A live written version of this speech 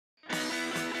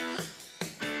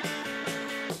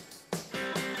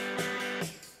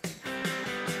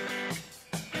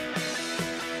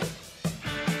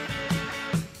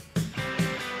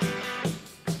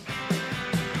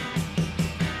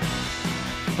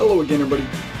Hello again, everybody.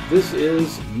 This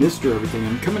is Mr. Everything.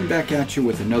 I'm coming back at you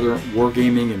with another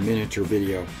Wargaming and miniature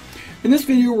video. In this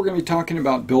video, we're going to be talking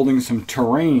about building some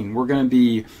terrain. We're going to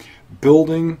be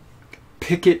building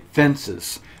picket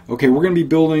fences. Okay, we're going to be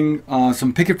building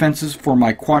some picket fences for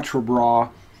my Quatre Bras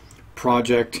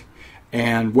project,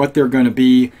 and what they're going to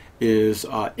be is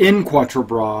in Quatre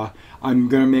Bras, I'm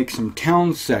going to make some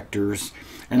town sectors,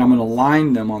 and I'm going to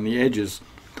line them on the edges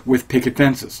with picket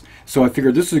fences. So I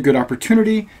figured this is a good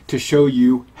opportunity to show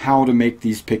you how to make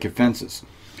these picket fences.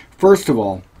 First of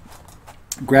all,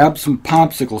 grab some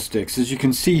popsicle sticks. As you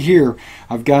can see here,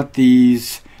 I've got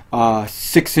these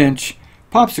 6-inch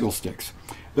popsicle sticks.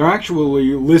 They're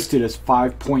actually listed as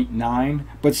 5.9,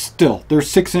 but still, they're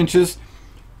 6 inches.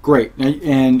 Great,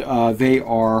 and they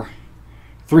are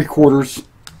 3/4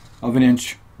 of an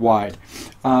inch wide.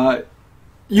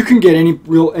 You can get any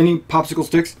popsicle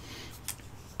sticks.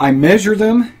 I measure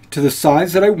them to the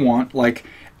size that I want,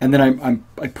 and then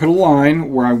I put a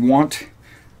line where I want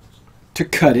to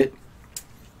cut it,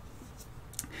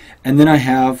 and then I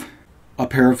have a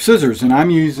pair of scissors, and I'm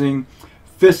using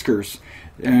Fiskars.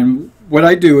 And what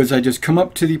I do is I just come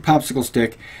up to the popsicle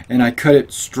stick and I cut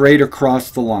it straight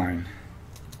across the line.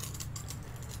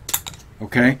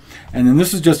 Okay, and then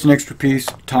this is just an extra piece.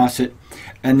 Toss it,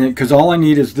 and then because all I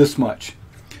need is this much.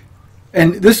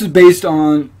 And this is based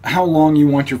on how long you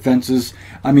want your fences.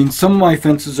 I mean, some of my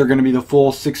fences are going to be the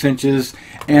full 6 inches,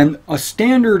 and a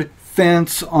standard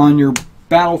fence on your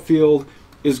battlefield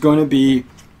is going to be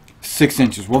 6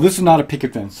 inches. Well, this is not a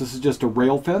picket fence. This is just a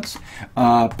rail fence,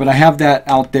 but I have that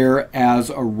out there as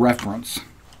a reference.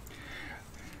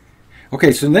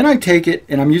 Okay, so then I take it,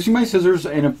 and I'm using my scissors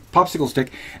and a popsicle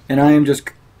stick, and I am just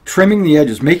trimming the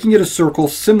edges, making it a circle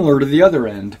similar to the other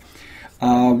end.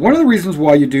 One of the reasons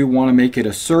why you do want to make it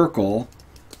a circle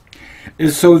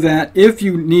is so that if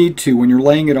you need to, when you're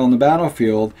laying it on the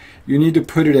battlefield, you need to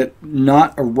put it at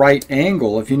not a right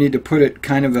angle. If you need to put it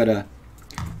kind of at a,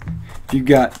 if you've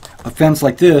got a fence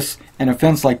like this and a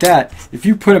fence like that, if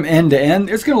you put them end to end,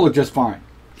 it's going to look just fine.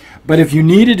 But if you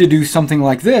needed to do something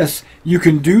like this, you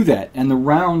can do that, and the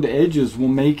round edges will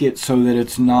make it so that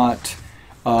it's not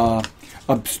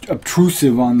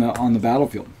obtrusive on the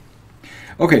battlefield.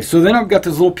 Okay, so then I've got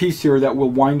this little piece here that will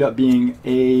wind up being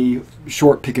a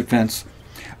short picket fence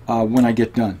when I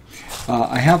get done.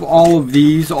 I have all of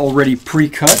these already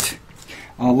pre-cut.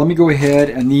 Let me go ahead,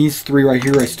 and these 3 right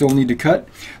here I still need to cut.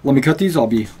 Let me cut these. I'll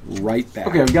be right back.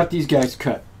 Okay, I've got these guys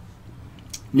cut.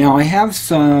 Now I have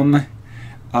some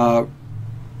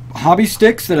hobby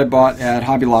sticks that I bought at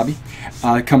Hobby Lobby.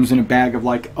 It comes in a bag of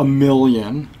like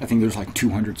 1,000,000. I think there's like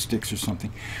 200 sticks or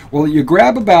something. Well, you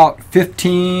grab about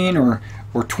 15 or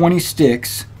 20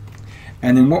 sticks,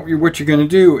 and then what you're going to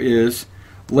do is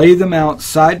lay them out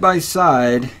side by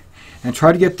side and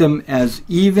try to get them as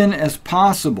even as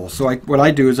possible. So what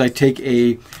I do is I take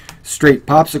a straight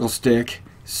popsicle stick,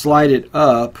 slide it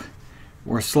up,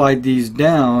 or slide these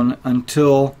down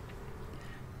until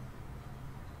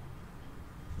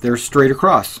they're straight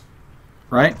across,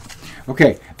 right?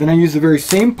 Okay, then I use the very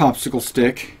same popsicle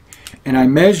stick and I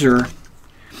measure.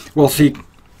 Well, see,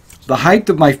 the height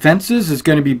of my fences is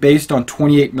going to be based on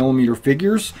 28mm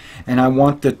figures, and I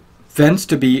want the fence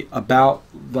to be about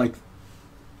like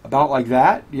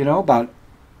that, you know, about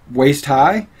waist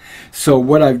high. So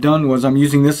what I've done was I'm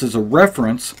using this as a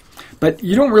reference, but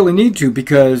you don't really need to,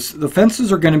 because the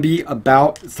fences are going to be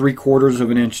about 3/4 of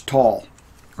an inch tall,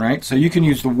 right? So you can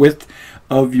use the width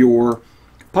of your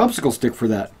popsicle stick for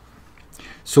that.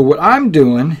 So what I'm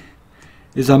doing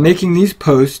is I'm making these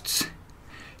posts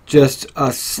just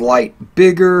a slightly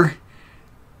bigger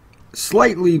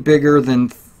than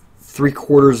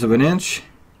 3/4 of an inch,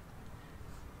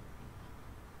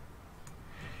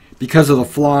 because of the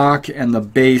flock and the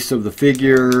base of the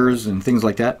figures and things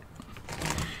like that.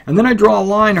 And then I draw a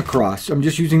line across. I'm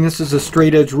just using this as a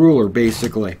straight edge ruler,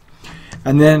 basically.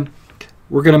 And then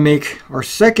we're going to make our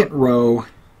second row.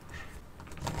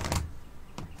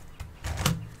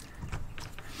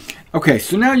 Okay,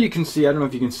 so now you can see, I don't know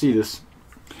if you can see this,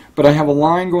 but I have a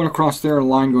line going across there and a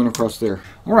line going across there.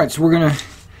 Alright, so we're going to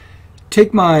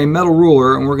take my metal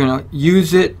ruler and we're going to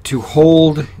use it to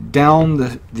hold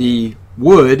down the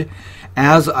wood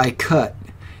as I cut.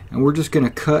 And we're just going to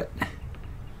cut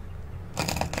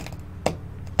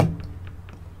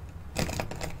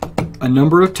a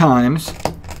number of times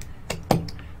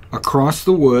across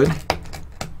the wood.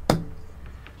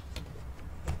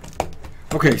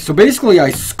 Okay, so basically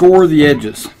I score the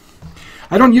edges.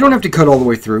 You don't have to cut all the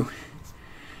way through.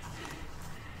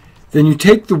 Then you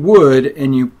take the wood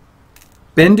and you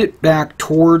bend it back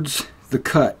towards the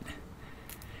cut.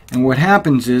 And what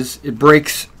happens is it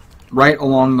breaks right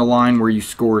along the line where you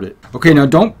scored it. Okay, now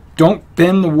don't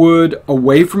bend the wood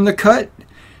away from the cut,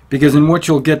 because then what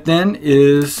you'll get then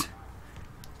is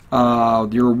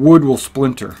your wood will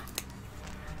splinter.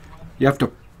 You have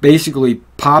to basically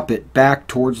pop it back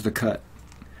towards the cut,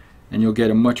 and you'll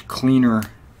get a much cleaner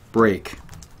break.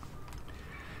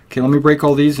 Okay, let me break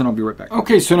all these and I'll be right back.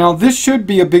 Okay, so now this should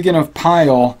be a big enough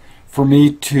pile for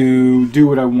me to do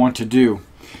what I want to do.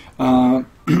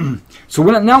 So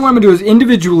now what I'm going to do is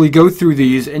individually go through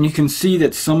these, and you can see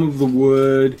that some of the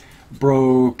wood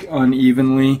broke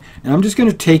unevenly, and I'm just going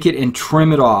to take it and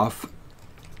trim it off,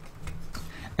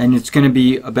 and it's going to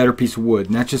be a better piece of wood.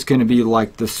 And that's just going to be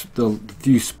like the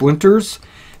few splinters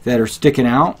that are sticking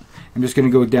out. I'm just going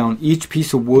to go down each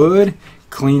piece of wood,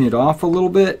 clean it off a little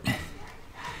bit,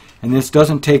 and this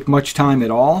doesn't take much time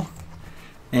at all.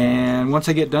 And once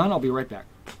I get done, I'll be right back.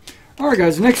 Alright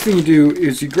guys, the next thing you do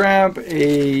is you grab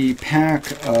a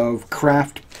pack of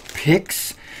craft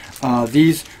picks.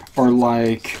 These are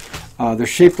like, they're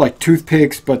shaped like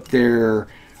toothpicks, but they're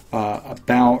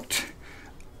about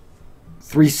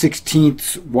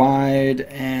 3/16 wide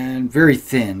and very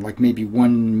thin, like maybe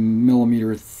 1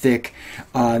 millimeter thick.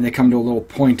 And they come to a little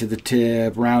point at the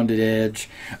tip, rounded edge.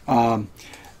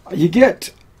 You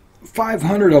get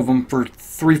 500 of them for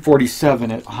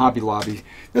 $3.47 at Hobby Lobby.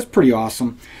 That's pretty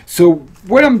awesome. So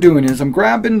what I'm doing is I'm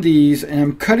grabbing these and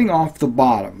I'm cutting off the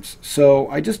bottoms. So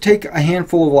I just take a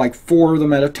handful of like 4 of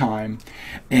them at a time,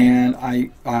 and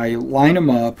I line them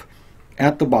up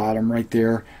at the bottom right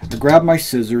there. I grab my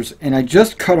scissors and I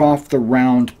just cut off the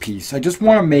round piece. I just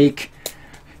want to make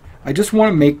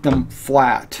them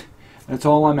flat. That's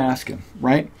all I'm asking,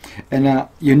 right? And now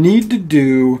you need to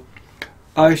do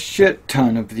a shit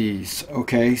ton of these.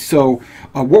 Okay, so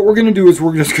what we're going to do is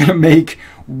we're just going to make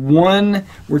one.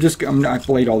 I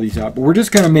laid all these out, but we're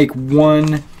just going to make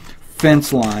one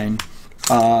fence line,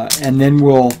 and then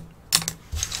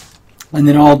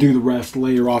I'll do the rest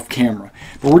later off camera.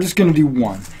 But we're just going to do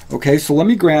one. Okay, so let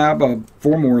me grab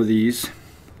 4 more of these,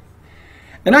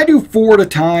 and I do 4 at a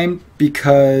time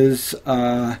because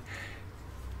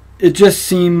it just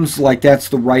seems like that's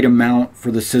the right amount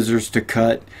for the scissors to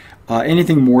cut.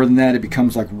 Anything more than that, it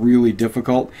becomes like really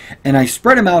difficult. And I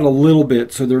spread them out a little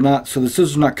bit so the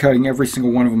scissors are not cutting every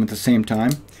single one of them at the same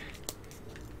time.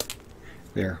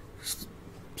 There,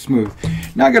 smooth.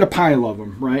 Now I got a pile of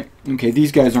them, right? Okay,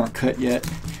 these guys aren't cut yet.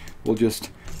 We'll just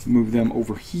move them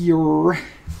over here.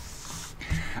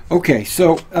 Okay,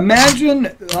 so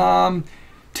imagine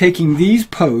taking these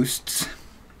posts,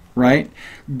 right,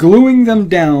 gluing them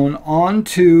down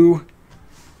onto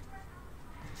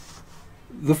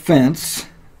the fence.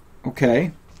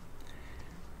 Okay,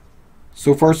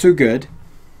 so far so good,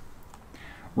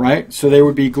 right? So they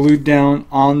would be glued down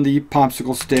on the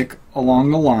popsicle stick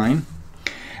along the line.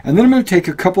 And then I'm going to take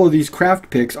a couple of these craft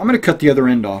picks. I'm going to cut the other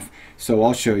end off, so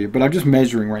I'll show you, but I'm just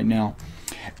measuring right now.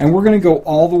 And we're going to go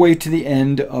all the way to the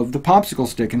end of the popsicle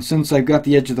stick. And since I've got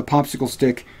the edge of the popsicle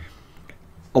stick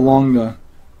along the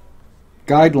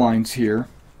guidelines here,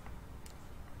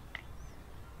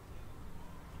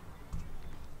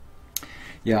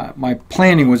 yeah, my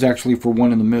planning was actually for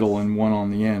one in the middle and one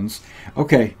on the ends.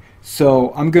 Okay,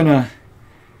 so I'm going to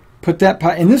put that,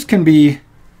 and this can be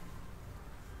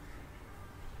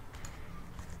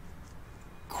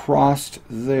crossed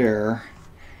there.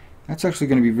 That's actually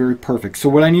going to be very perfect. So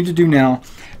what I need to do now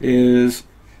is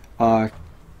cut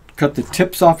the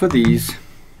tips off of these,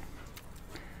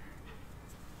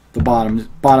 the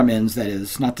bottom ends, that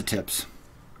is, not the tips,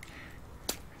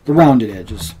 the rounded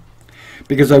edges,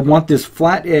 because I want this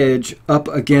flat edge up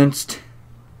against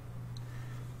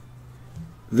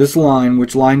this line,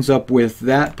 which lines up with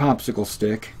that popsicle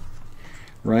stick,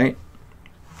 right?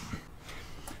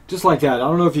 Just like that. I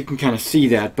don't know if you can kind of see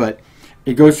that, but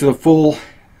it goes to the full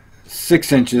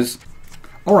 6 inches.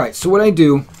 Alright, so what I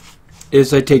do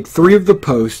is I take 3 of the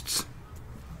posts.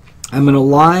 I'm going to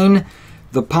line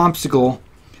the popsicle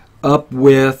up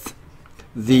with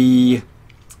the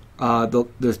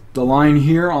line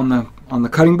here on the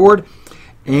cutting board,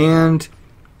 and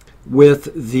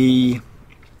with the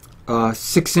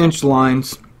 6-inch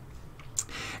lines,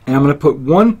 and I'm going to put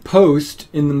one post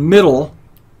in the middle,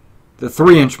 the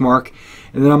 3-inch mark,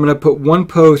 and then I'm going to put one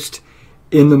post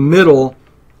in the middle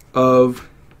of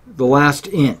the last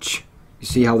inch. You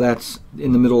see how that's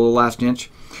in the middle of the last inch?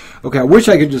 Okay, I wish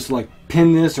I could just like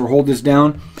pin this or hold this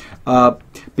down,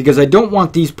 because I don't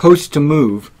want these posts to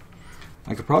move.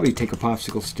 I could probably take a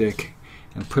popsicle stick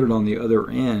and put it on the other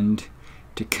end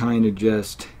to kind of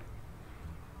just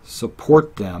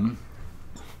support them.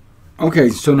 Okay,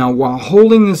 so now while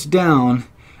holding this down,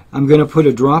 I'm going to put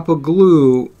a drop of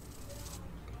glue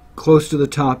close to the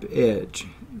top edge.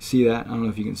 See that? I don't know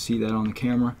if you can see that on the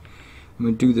camera. I'm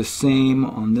going to do the same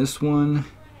on this one.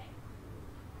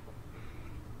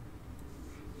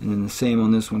 And then the same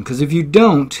on this one. Because if you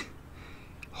don't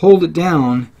hold it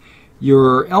down,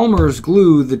 your Elmer's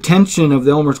glue, the tension of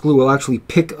the Elmer's glue will actually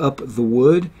pick up the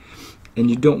wood,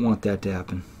 and you don't want that to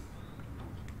happen.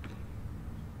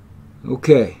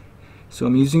 Okay, so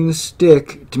I'm using the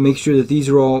stick to make sure that these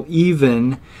are all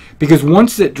even, because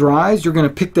once it dries, you're going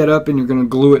to pick that up and you're going to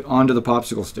glue it onto the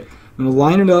popsicle stick. I'm going to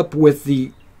line it up with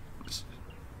the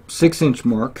 6-inch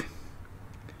mark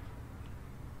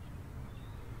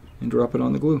and drop it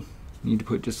on the glue. You need to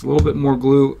put just a little bit more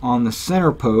glue on the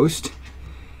center post.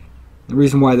 The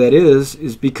reason why that is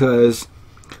because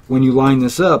when you line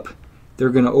this up, they're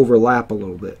going to overlap a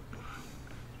little bit.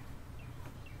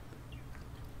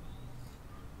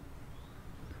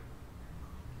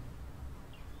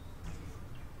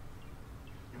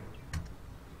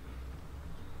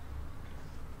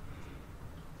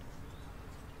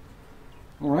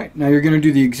 Alright, now you're going to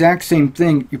do the exact same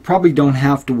thing. You probably don't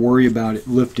have to worry about it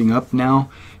lifting up now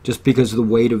just because of the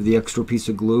weight of the extra piece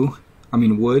of wood.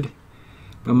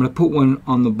 But I'm going to put one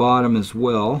on the bottom as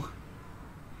well.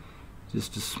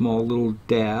 Just a small little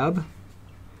dab.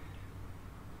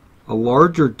 A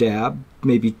larger dab,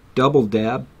 maybe double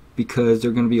dab, because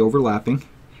they're going to be overlapping.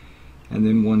 And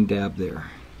then one dab there.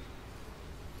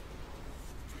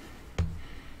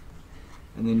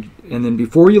 And then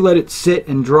before you let it sit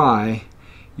and dry,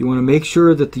 you want to make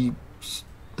sure that the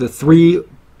 3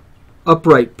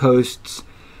 upright posts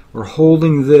are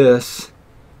holding this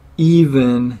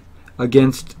even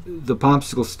against the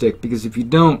popsicle stick, because if you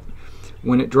don't,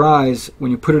 when it dries,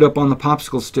 when you put it up on the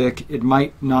popsicle stick, it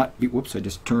might not be, whoops, I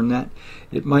just turned that,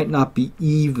 it might not be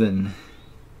even,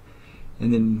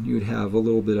 and then you would have a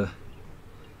little bit of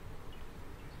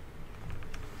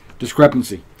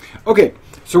discrepancy. Okay,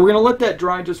 so we're going to let that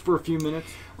dry just for a few minutes.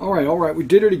 All right, we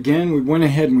did it again. We went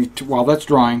ahead and while that's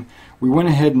drying, we went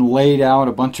ahead and laid out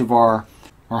a bunch of our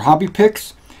hobby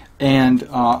picks, and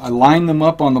I lined them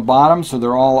up on the bottom so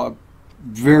they're all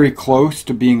very close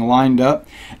to being lined up.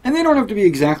 And they don't have to be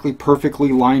exactly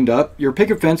perfectly lined up. Your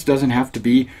picket fence doesn't have to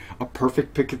be a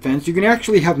perfect picket fence. You can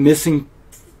actually have missing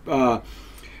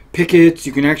pickets.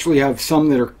 You can actually have some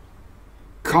that are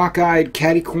cockeyed,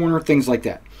 catty corner, things like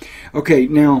that. Okay,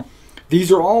 now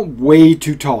these are all way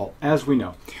too tall, as we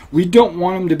know. We don't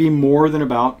want them to be more than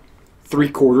about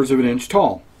 3/4 of an inch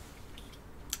tall.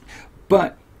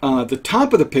 But the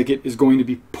top of the picket is going to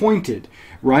be pointed,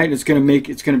 right? It's going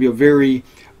to be a very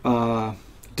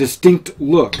distinct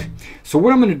look. So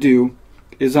what I'm going to do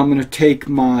is I'm going to take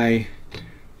my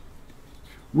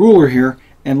ruler here,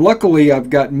 and luckily I've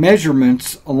got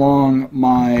measurements along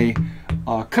my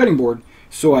cutting board.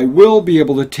 So I will be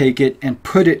able to take it and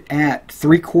put it at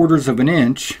 3/4 of an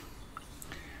inch.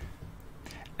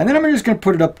 And then I'm just going to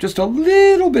put it up just a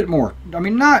little bit more. I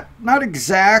mean, not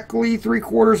exactly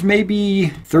 3/4,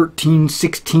 maybe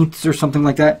 13/16 or something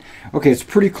like that. Okay, it's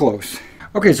pretty close.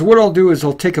 Okay, so what I'll do is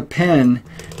I'll take a pen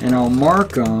and I'll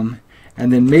mark them,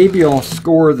 and then maybe I'll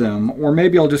score them, or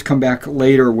maybe I'll just come back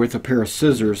later with a pair of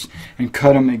scissors and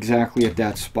cut them exactly at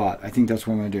that spot. I think that's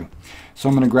what I'm going to do. So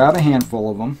I'm going to grab a handful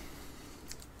of them.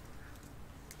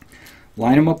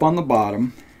 Line them up on the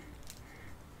bottom,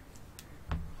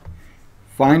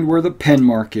 find where the pen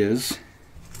mark is,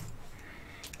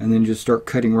 and then just start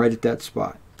cutting right at that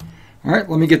spot. Alright,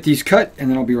 let me get these cut and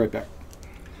then I'll be right back.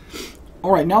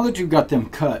 Alright, now that you've got them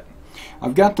cut,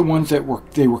 I've got the ones that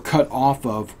they were cut off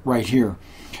of right here.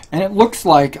 And it looks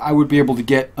like I would be able to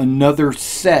get another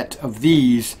set of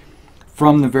these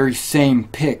from the very same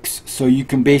picks. So you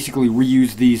can basically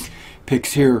reuse these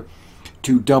picks here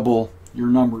to double your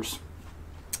numbers.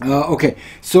 Okay,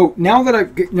 so now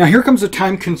here comes the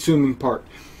time-consuming part,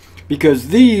 because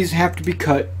these have to be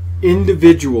cut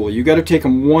individually. You got to take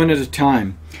them one at a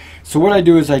time. So what I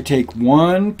do is I take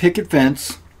one picket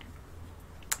fence,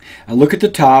 I look at the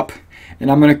top,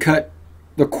 and I'm going to cut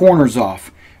the corners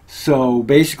off. So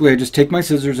basically, I just take my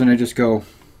scissors and I just go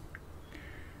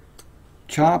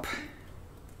chop,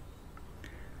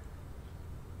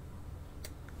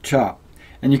 chop,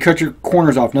 and you cut your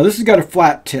corners off. Now this has got a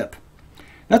flat tip.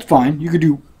 That's fine. You could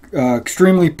do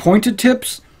extremely pointed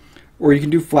tips, or you can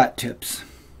do flat tips.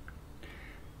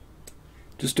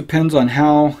 Just depends on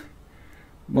how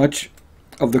much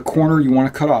of the corner you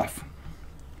want to cut off.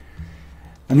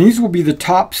 And these will be the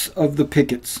tops of the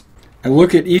pickets. I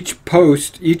look at each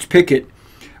post, each picket,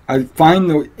 I find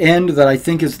the end that I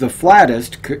think is the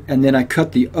flattest, and then I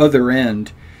cut the other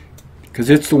end, because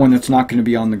it's the one that's not going to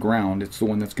be on the ground. It's the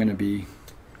one that's going to be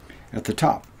at the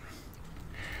top.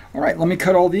 All right, let me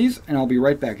cut all these and I'll be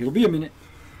right back. It'll be a minute.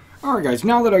 All right, guys,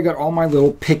 now that I got all my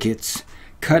little pickets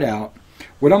cut out,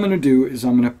 what I'm going to do is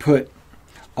I'm going to put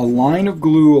a line of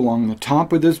glue along the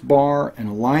top of this bar and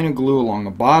a line of glue along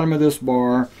the bottom of this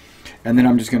bar, and then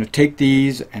I'm just going to take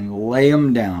these and lay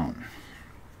them down.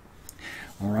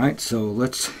 All right, so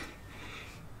let's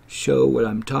show what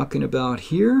I'm talking about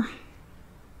here.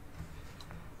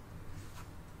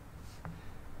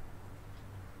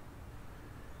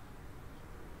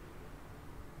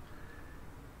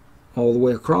 All the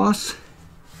way across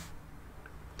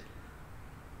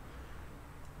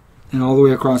and all the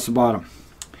way across the bottom.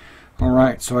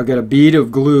 Alright, so I got a bead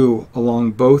of glue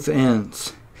along both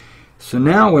ends. So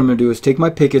now what I'm going to do is take my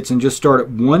pickets and just start at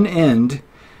one end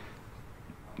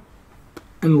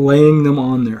and laying them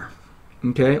on there.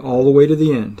 Okay, all the way to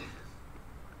the end.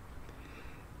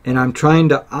 And I'm trying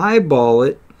to eyeball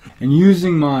it and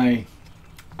using my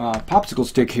popsicle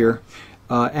stick here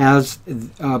as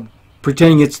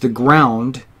pretending it's the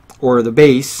ground or the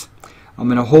base. I'm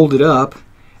going to hold it up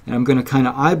and I'm going to kind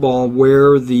of eyeball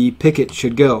where the picket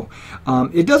should go.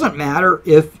 It doesn't matter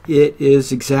if it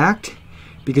is exact,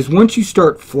 because once you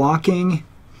start flocking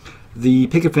the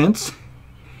picket fence,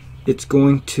 it's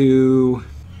going to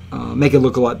make it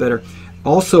look a lot better.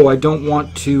 Also, I don't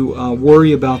want to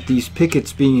worry about these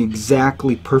pickets being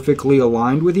exactly perfectly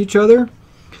aligned with each other.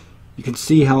 You can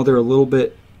see how they're a little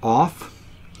bit off.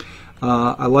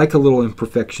 I like a little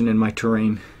imperfection in my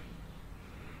terrain.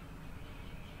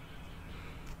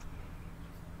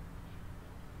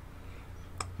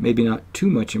 Maybe not too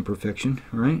much imperfection,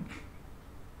 right?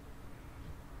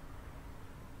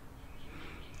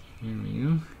 There we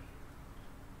go.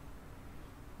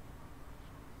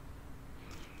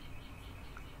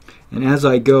 And as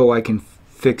I go, I can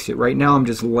fix it. Right now I'm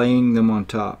just laying them on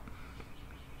top.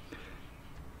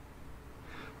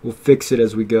 We'll fix it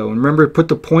as we go. And remember, put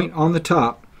the point on the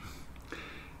top.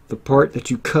 The part that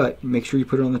you cut, make sure you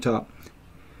put it on the top.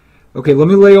 Okay, let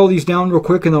me lay all these down real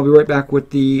quick and I'll be right back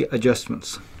with the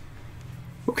adjustments.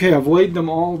 Okay, I've laid them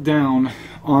all down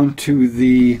onto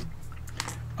the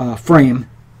frame.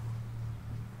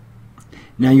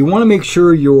 Now you want to make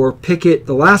sure your picket,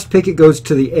 the last picket goes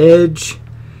to the edge,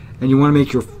 and you want to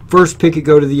make your first picket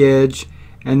go to the edge,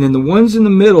 and then the ones in the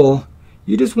middle,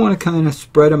 you just want to kind of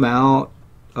spread them out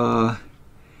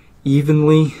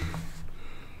evenly.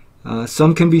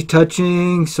 Some can be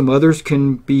touching, some others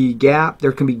can be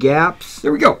there can be gaps.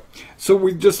 There we go. So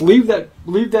we just leave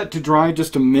that to dry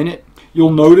just a minute.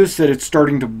 You'll notice that it's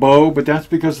starting to bow, but that's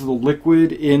because of the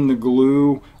liquid in the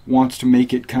glue wants to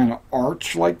make it kind of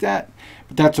arch like that.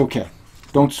 But that's okay.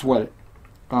 Don't sweat it.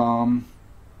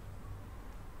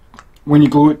 When you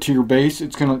glue it to your base,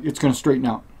 it's gonna straighten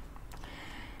out.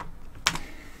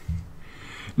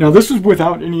 Now this is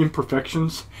without any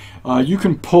imperfections. You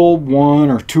can pull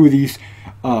one or two of these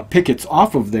pickets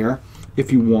off of there if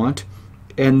you want,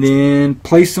 and then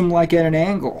place them like at an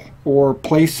angle, or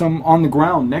place them on the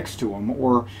ground next to them,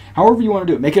 or however you want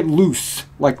to do it. Make it loose,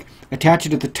 like attach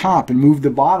it at the top and move the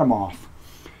bottom off.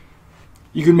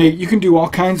 You can do all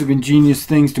kinds of ingenious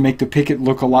things to make the picket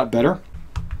look a lot better.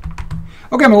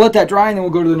 Okay, I'm going to let that dry and then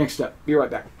we'll go to the next step. Be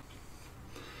right back.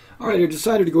 Alright, I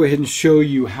decided to go ahead and show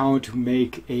you how to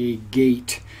make a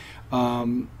gate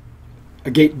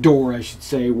door, I should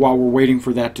say, while we're waiting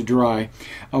for that to dry.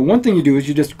 One thing you do is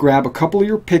you just grab a couple of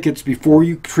your pickets before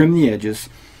you trim the edges,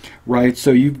 right?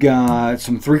 So you've got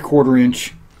some 3/4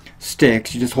 inch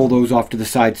sticks. You just hold those off to the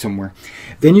side somewhere.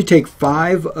 Then you take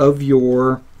 5 of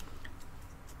your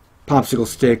popsicle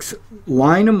sticks,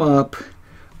 line them up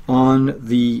on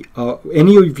the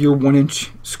any of your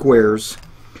 1-inch squares.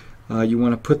 You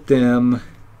want to put them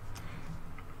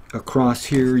across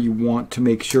here. You want to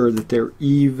make sure that they're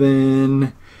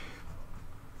even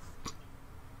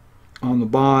on the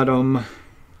bottom.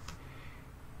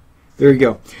 There you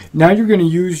go. Now you're going to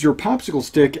use your popsicle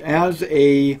stick as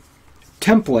a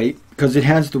template because it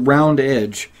has the round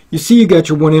edge. You see you got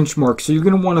your 1-inch mark, so you're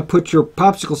going to want to put your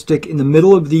popsicle stick in the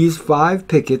middle of these 5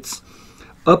 pickets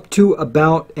up to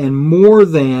about and more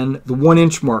than the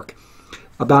 1-inch mark.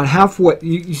 About halfway.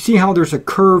 You see how there's a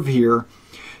curve here,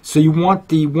 so you want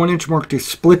the 1-inch mark to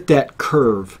split that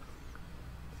curve.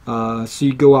 So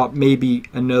you go out maybe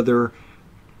another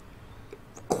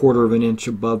 1/4 of an inch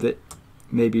above it,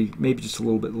 maybe just a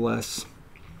little bit less.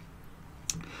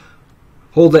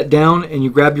 Hold that down and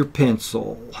you grab your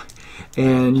pencil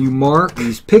and you mark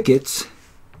these pickets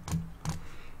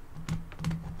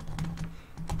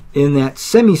in that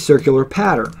semicircular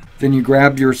pattern. Then you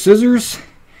grab your scissors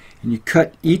and you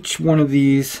cut each one of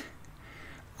these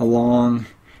along,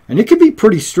 and it could be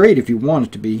pretty straight if you want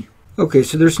it to be. Okay,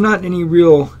 so there's not any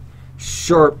real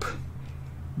sharp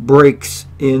breaks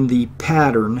in the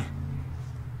pattern.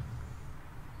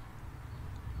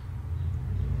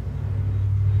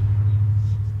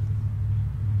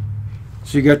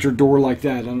 So you got your door like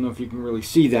that. I don't know if you can really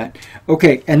see that.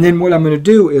 Okay, and then what I'm going to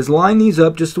do is line these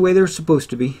up just the way they're supposed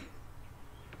to be.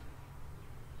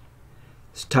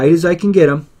 As tight as I can get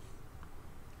them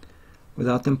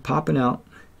without them popping out.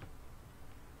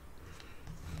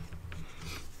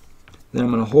 Then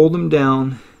I'm going to hold them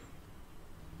down.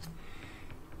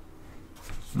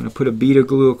 I'm going to put a bead of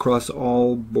glue across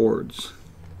all boards.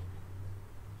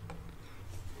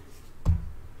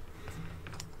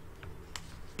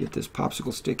 Get this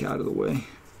popsicle stick out of the way.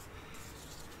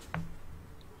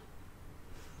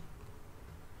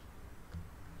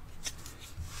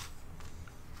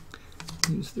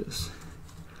 Use this.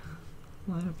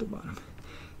 Line up the bottom.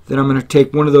 Then I'm going to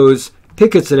take one of those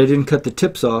pickets that I didn't cut the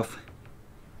tips off.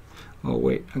 Oh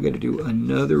wait, I've got to do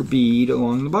another bead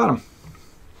along the bottom.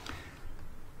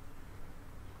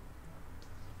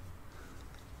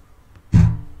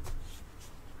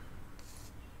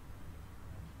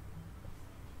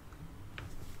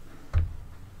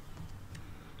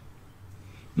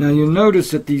 Now you'll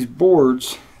notice that these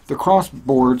boards, the cross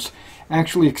boards,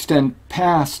 actually extend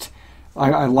past.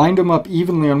 I lined them up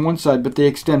evenly on one side, but they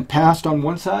extend past on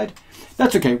one side.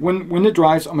 That's okay. When it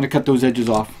dries, I'm going to cut those edges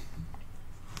off,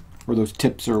 or those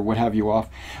tips or what have you off.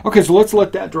 Okay, so let's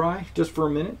let that dry just for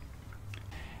a minute.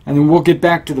 And then we'll get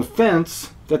back to the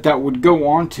fence that would go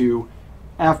onto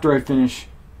after I finish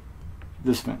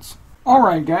this fence.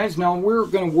 Alright guys, now we're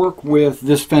going to work with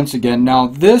this fence again. Now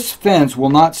this fence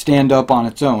will not stand up on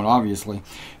its own, obviously,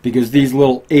 because these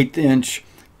little 1/8 inch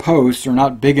posts are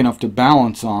not big enough to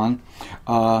balance on.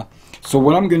 So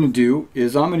what I'm going to do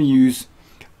is I'm going to use,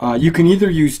 you can either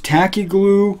use tacky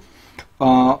glue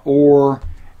or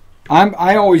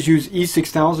I always use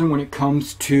E6000 when it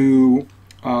comes to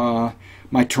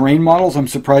my terrain models. I'm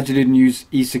surprised I didn't use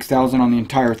E6000 on the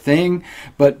entire thing,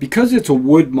 but because it's a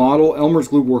wood model, Elmer's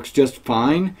glue works just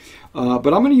fine.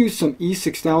 But I'm going to use some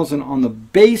E6000 on the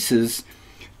bases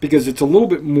because it's a little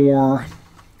bit more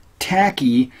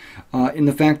tacky in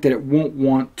the fact that it won't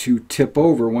want to tip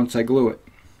over once I glue it.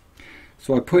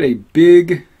 So I put a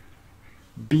big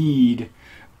bead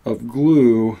of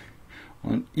glue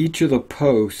on each of the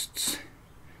posts.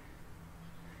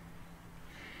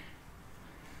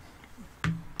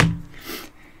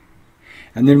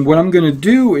 And then what I'm going to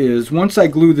do is, once I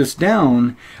glue this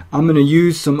down, I'm going to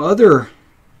use some other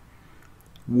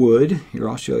wood. Here,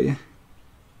 I'll show you.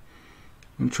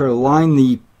 I'm going to try to line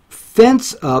the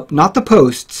fence up, not the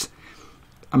posts.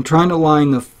 I'm trying to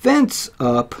line the fence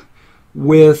up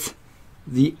with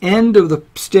the end of the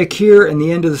stick here and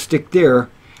the end of the stick there.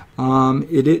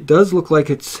 It does look like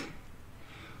it's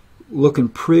looking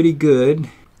pretty good.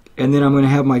 And then I'm going to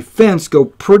have my fence go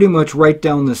pretty much right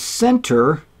down the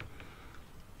center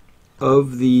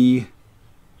of the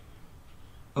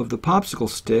popsicle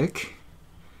stick,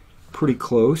 pretty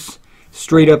close,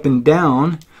 straight up and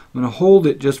down. I'm going to hold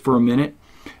it just for a minute.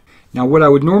 Now what I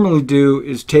would normally do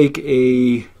is take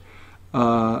a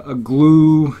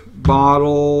glue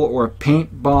bottle or a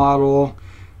paint bottle.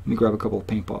 Let me grab a couple of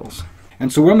paint bottles.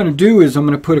 And so what I'm going to do is I'm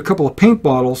going to put a couple of paint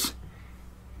bottles,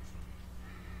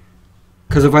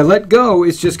 because if I let go,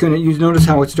 it's just going to, you notice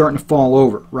how it's starting to fall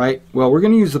over, right? Well, we're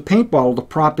going to use the paint bottle to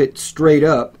prop it straight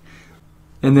up,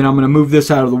 and then I'm going to move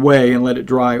this out of the way and let it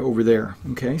dry over there.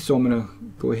 Okay, so I'm going to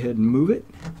go ahead and move it.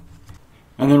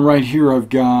 And then right here I've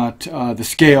got the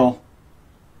scale,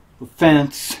 the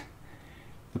fence,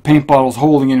 the paint bottle's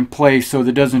holding it in place so that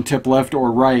it doesn't tip left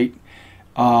or right,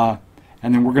 and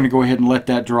then we're going to go ahead and let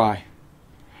that dry.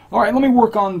 All right, let me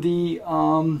work on the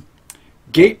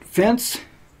gate fence,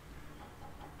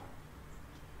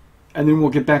 and then we'll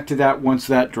get back to that once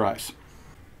that dries.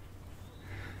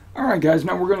 Alright guys,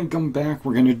 now we're going to come back.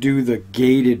 We're going to do the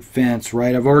gated fence,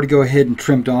 right? I've already go ahead and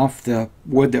trimmed off the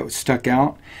wood that was stuck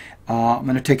out. I'm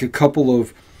going to take a couple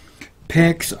of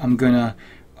picks. I'm going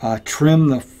to trim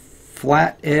the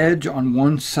flat edge on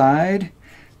one side.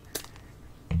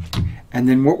 And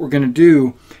then what we're going to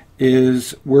do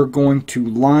is we're going to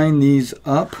line these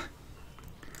up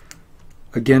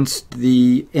against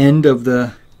the end of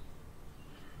the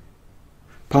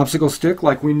popsicle stick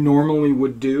like we normally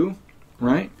would do,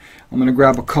 right? I'm going to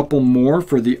grab a couple more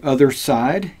for the other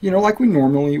side, you know, like we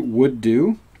normally would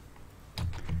do.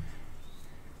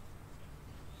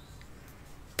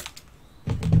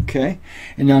 Okay,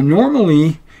 and now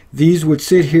normally these would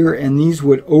sit here and these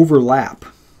would overlap,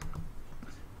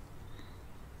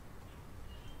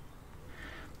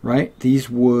 right? These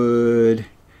would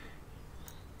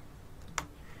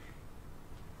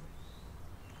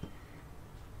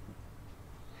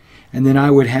and then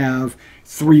I would have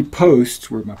 3 posts.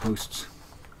 Where are my posts?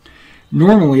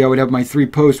 Normally I would have my 3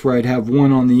 posts where I'd have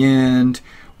one on the end,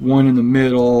 one in the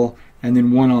middle, and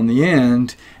then one on the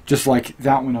end, just like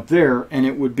that one up there, and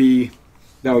that would be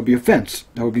a fence.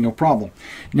 That would be no problem.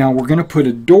 Now we're going to put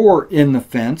a door in the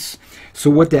fence. So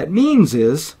what that means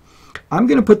is I'm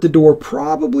going to put the door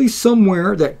probably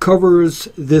somewhere that covers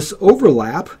this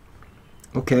overlap.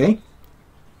 Okay.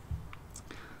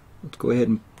 Let's go ahead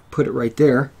and put it right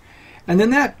there. And then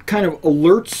that kind of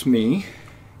alerts me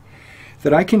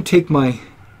that I can take my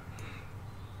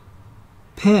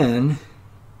pen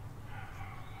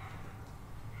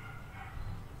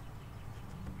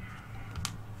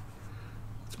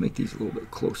make these a little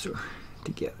bit closer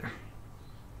together.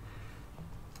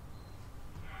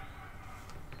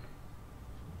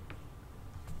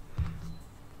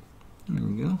 There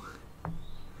we go.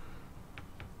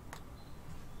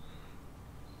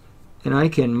 And I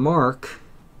can mark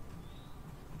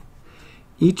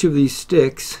each of these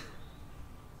sticks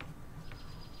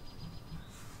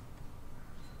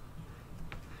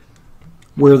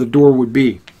where the door would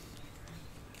be.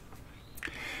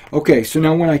 Okay, so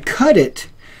now when I cut it,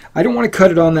 I don't want to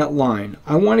cut it on that line.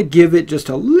 I want to give it just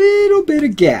a little bit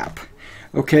of gap.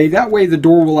 Okay, that way the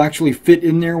door will actually fit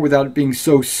in there without it being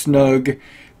so snug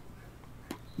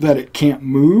that it can't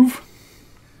move.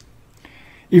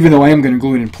 Even though I am going to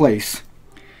glue it in place.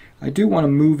 I do want to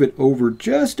move it over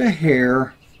just a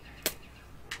hair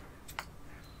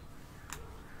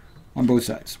on both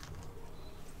sides.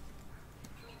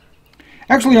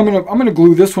 Actually, I'm going to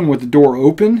glue this one with the door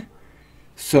open.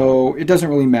 So it doesn't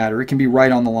really matter. It can be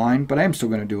right on the line, but I am still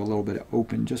going to do a little bit of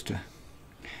open just to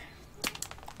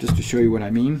show you what I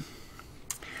mean.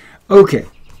 Okay,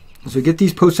 so get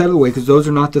these posts out of the way because those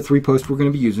are not the 3 posts we're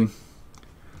going to be using.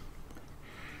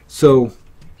 So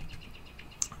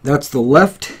that's the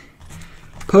left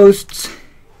posts.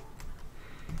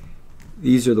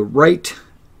 These are the right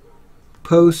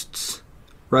posts,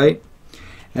 right?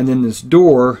 And then this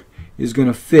door is going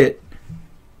to fit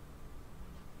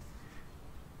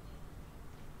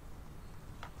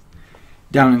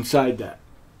down inside that.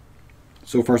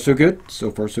 So far so good?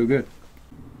 So far so good.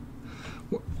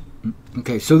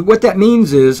 Okay, so what that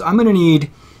means is I'm going to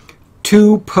need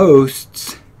 2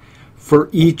 posts for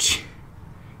each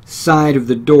side of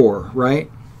the door,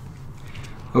 right?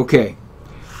 Okay,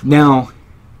 now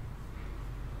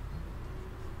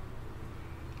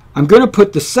I'm going to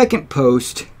put the second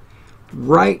post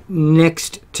right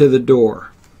next to the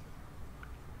door.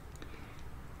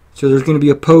 So there's going to be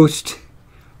a post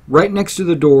right next to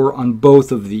the door on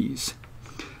both of these.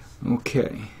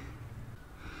 Okay.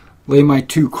 Lay my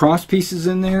 2 cross pieces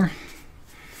in there.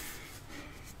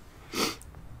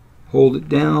 Hold it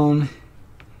down.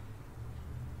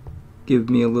 Give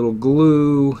me a little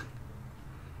glue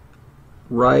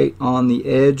right on the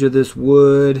edge of this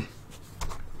wood.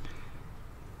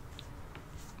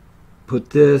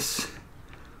 Put this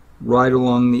right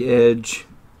along the edge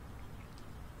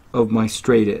of my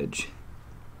straight edge.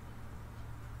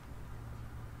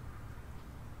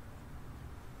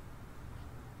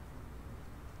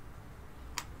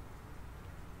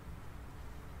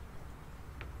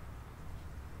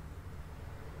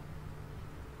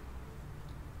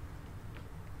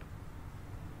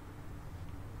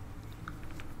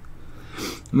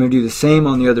 I'm going to do the same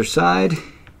on the other side.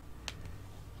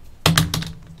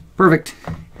 Perfect.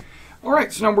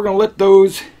 Alright, so now we're going to let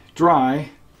those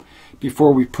dry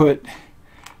before we put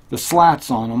the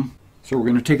slats on them. So we're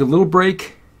going to take a little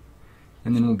break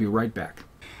and then we'll be right back.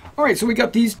 Alright, so we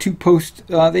got these 2 posts.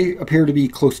 They appear to be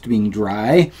close to being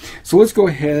dry. So let's go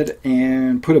ahead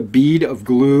and put a bead of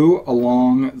glue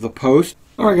along the post.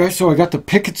 Alright guys, so I got the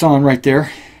pickets on right there.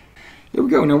 There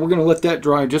we go. Now we're going to let that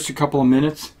dry just a couple of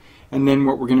minutes. And then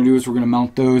what we're going to do is we're going to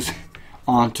mount those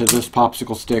onto this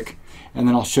popsicle stick. And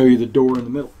then I'll show you the door in the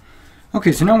middle.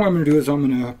 Okay, so now what I'm going to do is I'm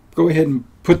going to go ahead and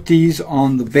put these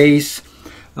on the base.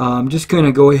 I'm just going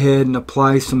to go ahead and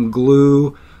apply some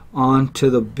glue onto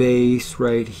the base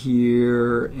right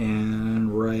here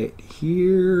and right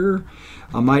here.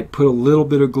 I might put a little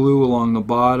bit of glue along the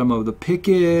bottom of the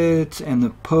pickets and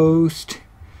the post.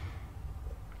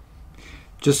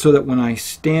 Just so that when I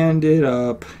stand it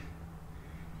up,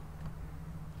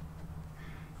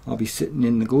 I'll be sitting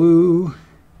in the glue.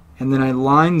 And then I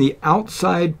line the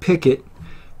outside picket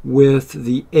with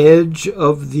the edge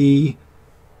of the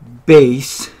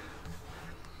base.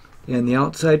 And the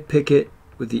outside picket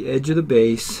with the edge of the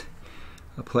base.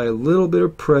 Apply a little bit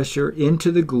of pressure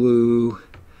into the glue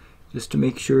just to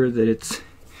make sure that it's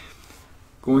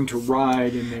going to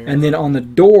ride in there. And then on the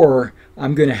door,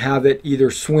 I'm going to have it either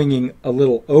swinging a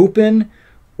little open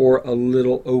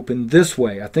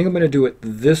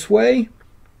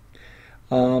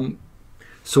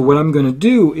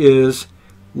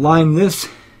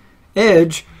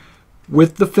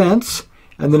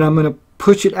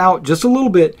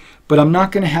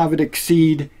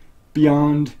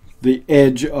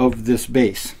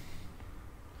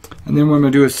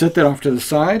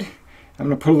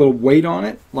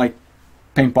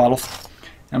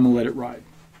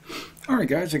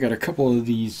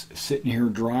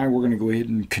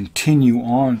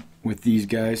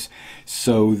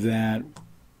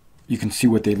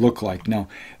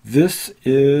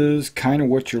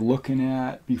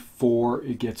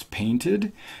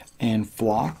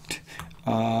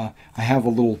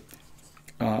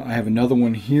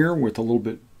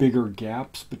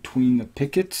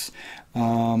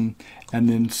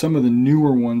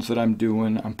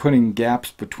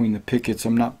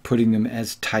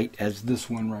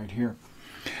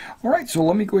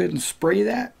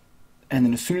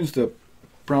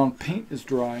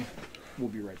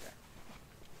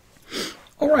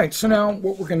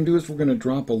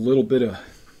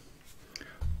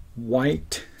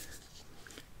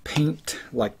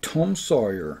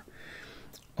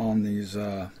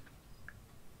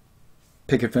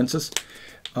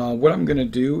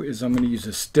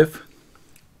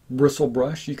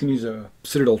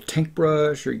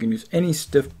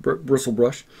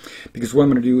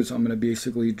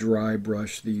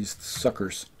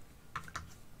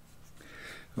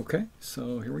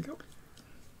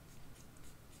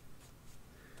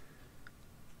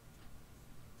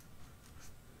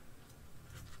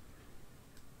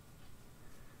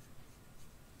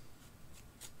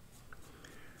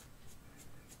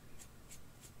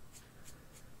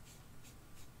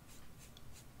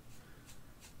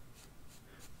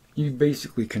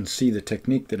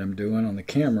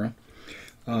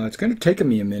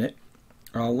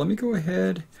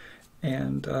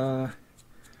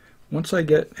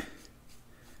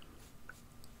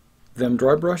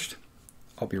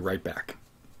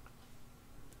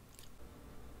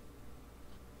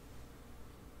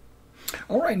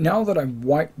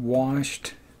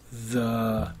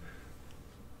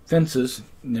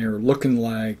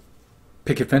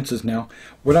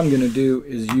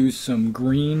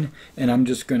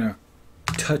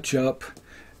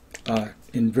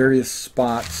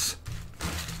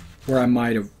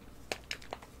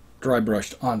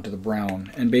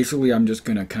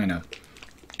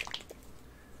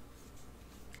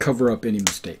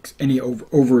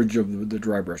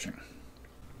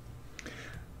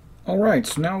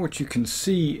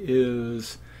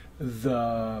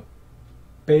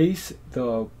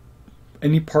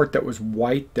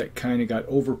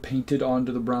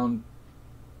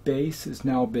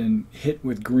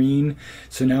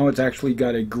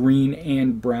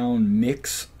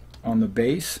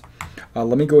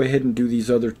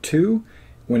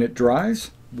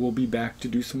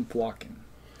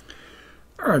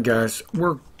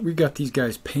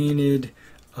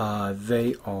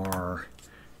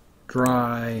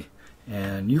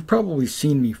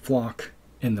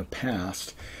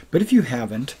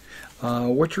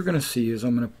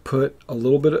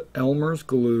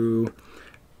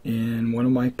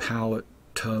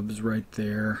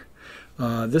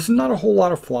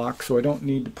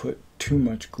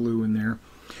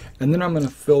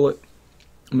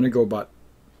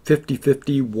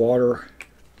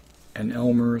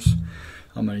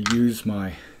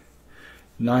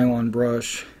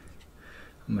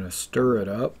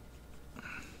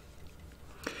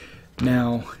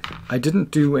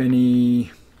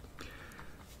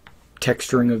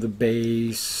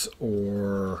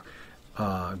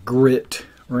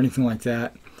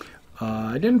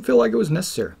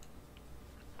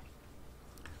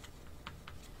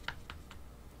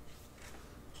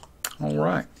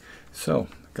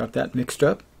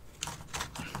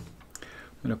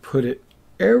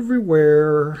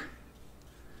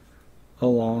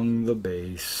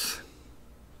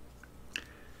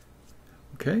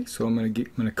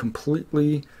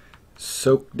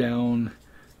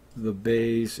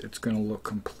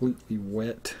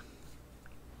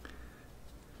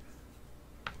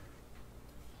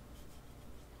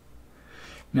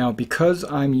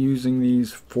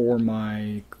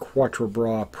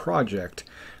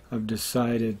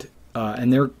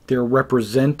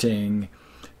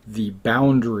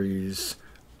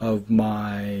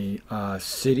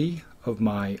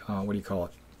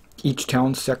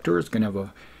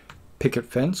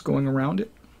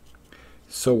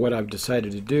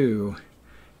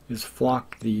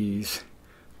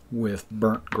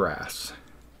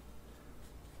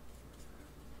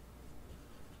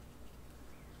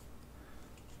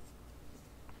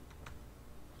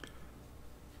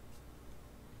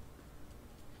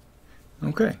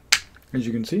Okay, as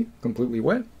you can see, completely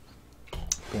wet.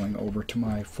 Going over to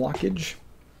my flockage,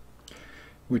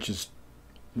 which is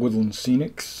Woodland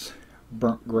Scenics,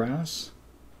 Burnt Grass.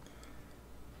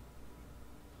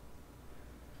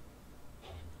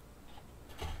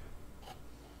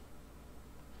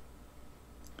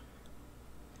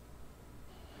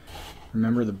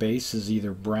 Remember, the base is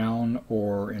either brown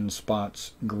or in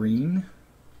spots green.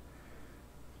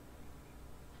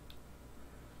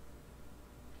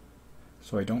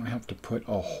 So I don't have to put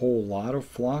a whole lot of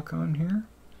flock on here.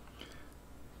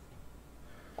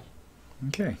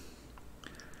 Okay.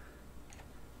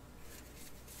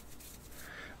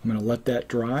 I'm going to let that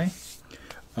dry.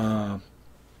 I'm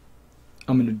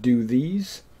going to do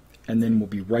these, and then we'll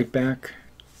be right back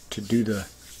to do the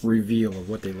reveal of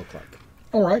what they look like.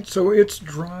 Alright, so it's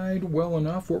dried well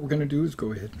enough. What we're going to do is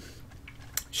go ahead and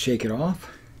shake it off,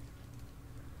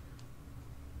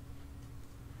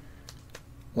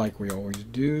 like we always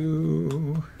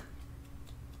do.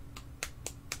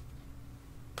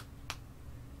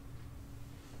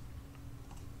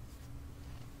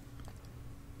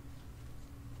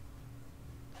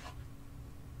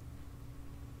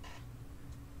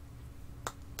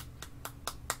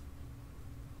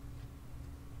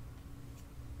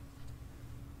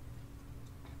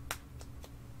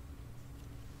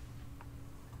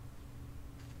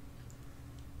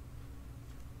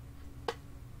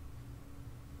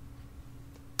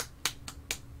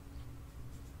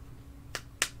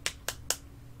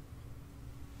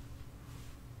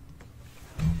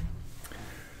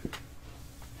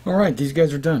 Alright, these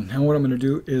guys are done. Now what I'm going to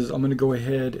do is I'm going to go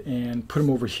ahead and put them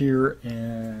over here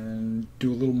and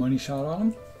do a little money shot on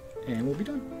them, and we'll be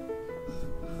done.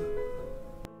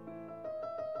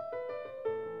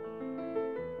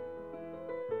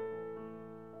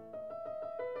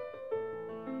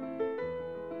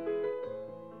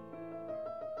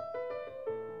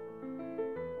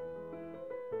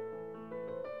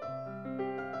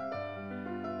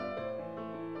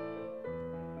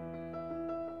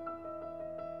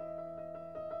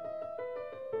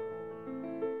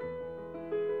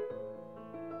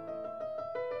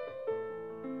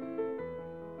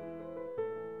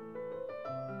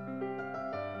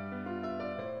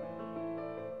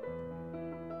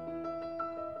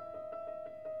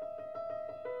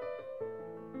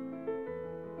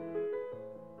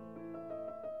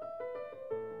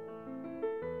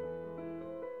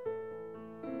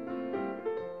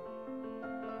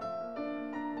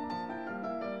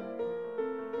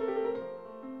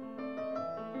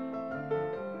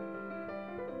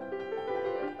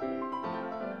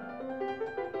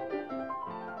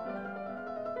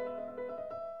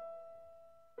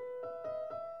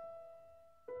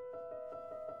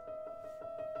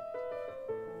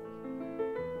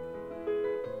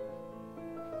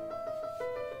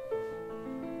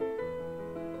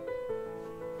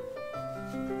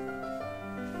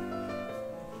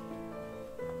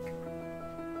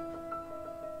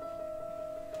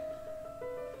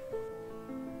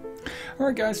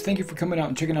 Alright guys, thank you for coming out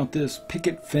and checking out this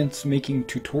picket fence making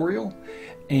tutorial,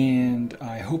 and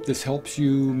I hope this helps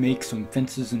you make some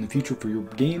fences in the future for your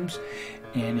games.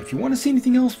 And if you want to see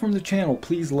anything else from the channel,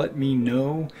 please let me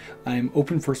know. I'm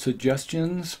open for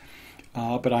suggestions,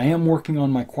 but I am working on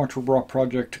my Quatre Bras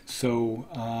project, so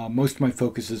most of my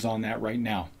focus is on that right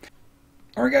now.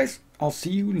 Alright guys, I'll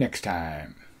see you next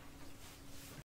time.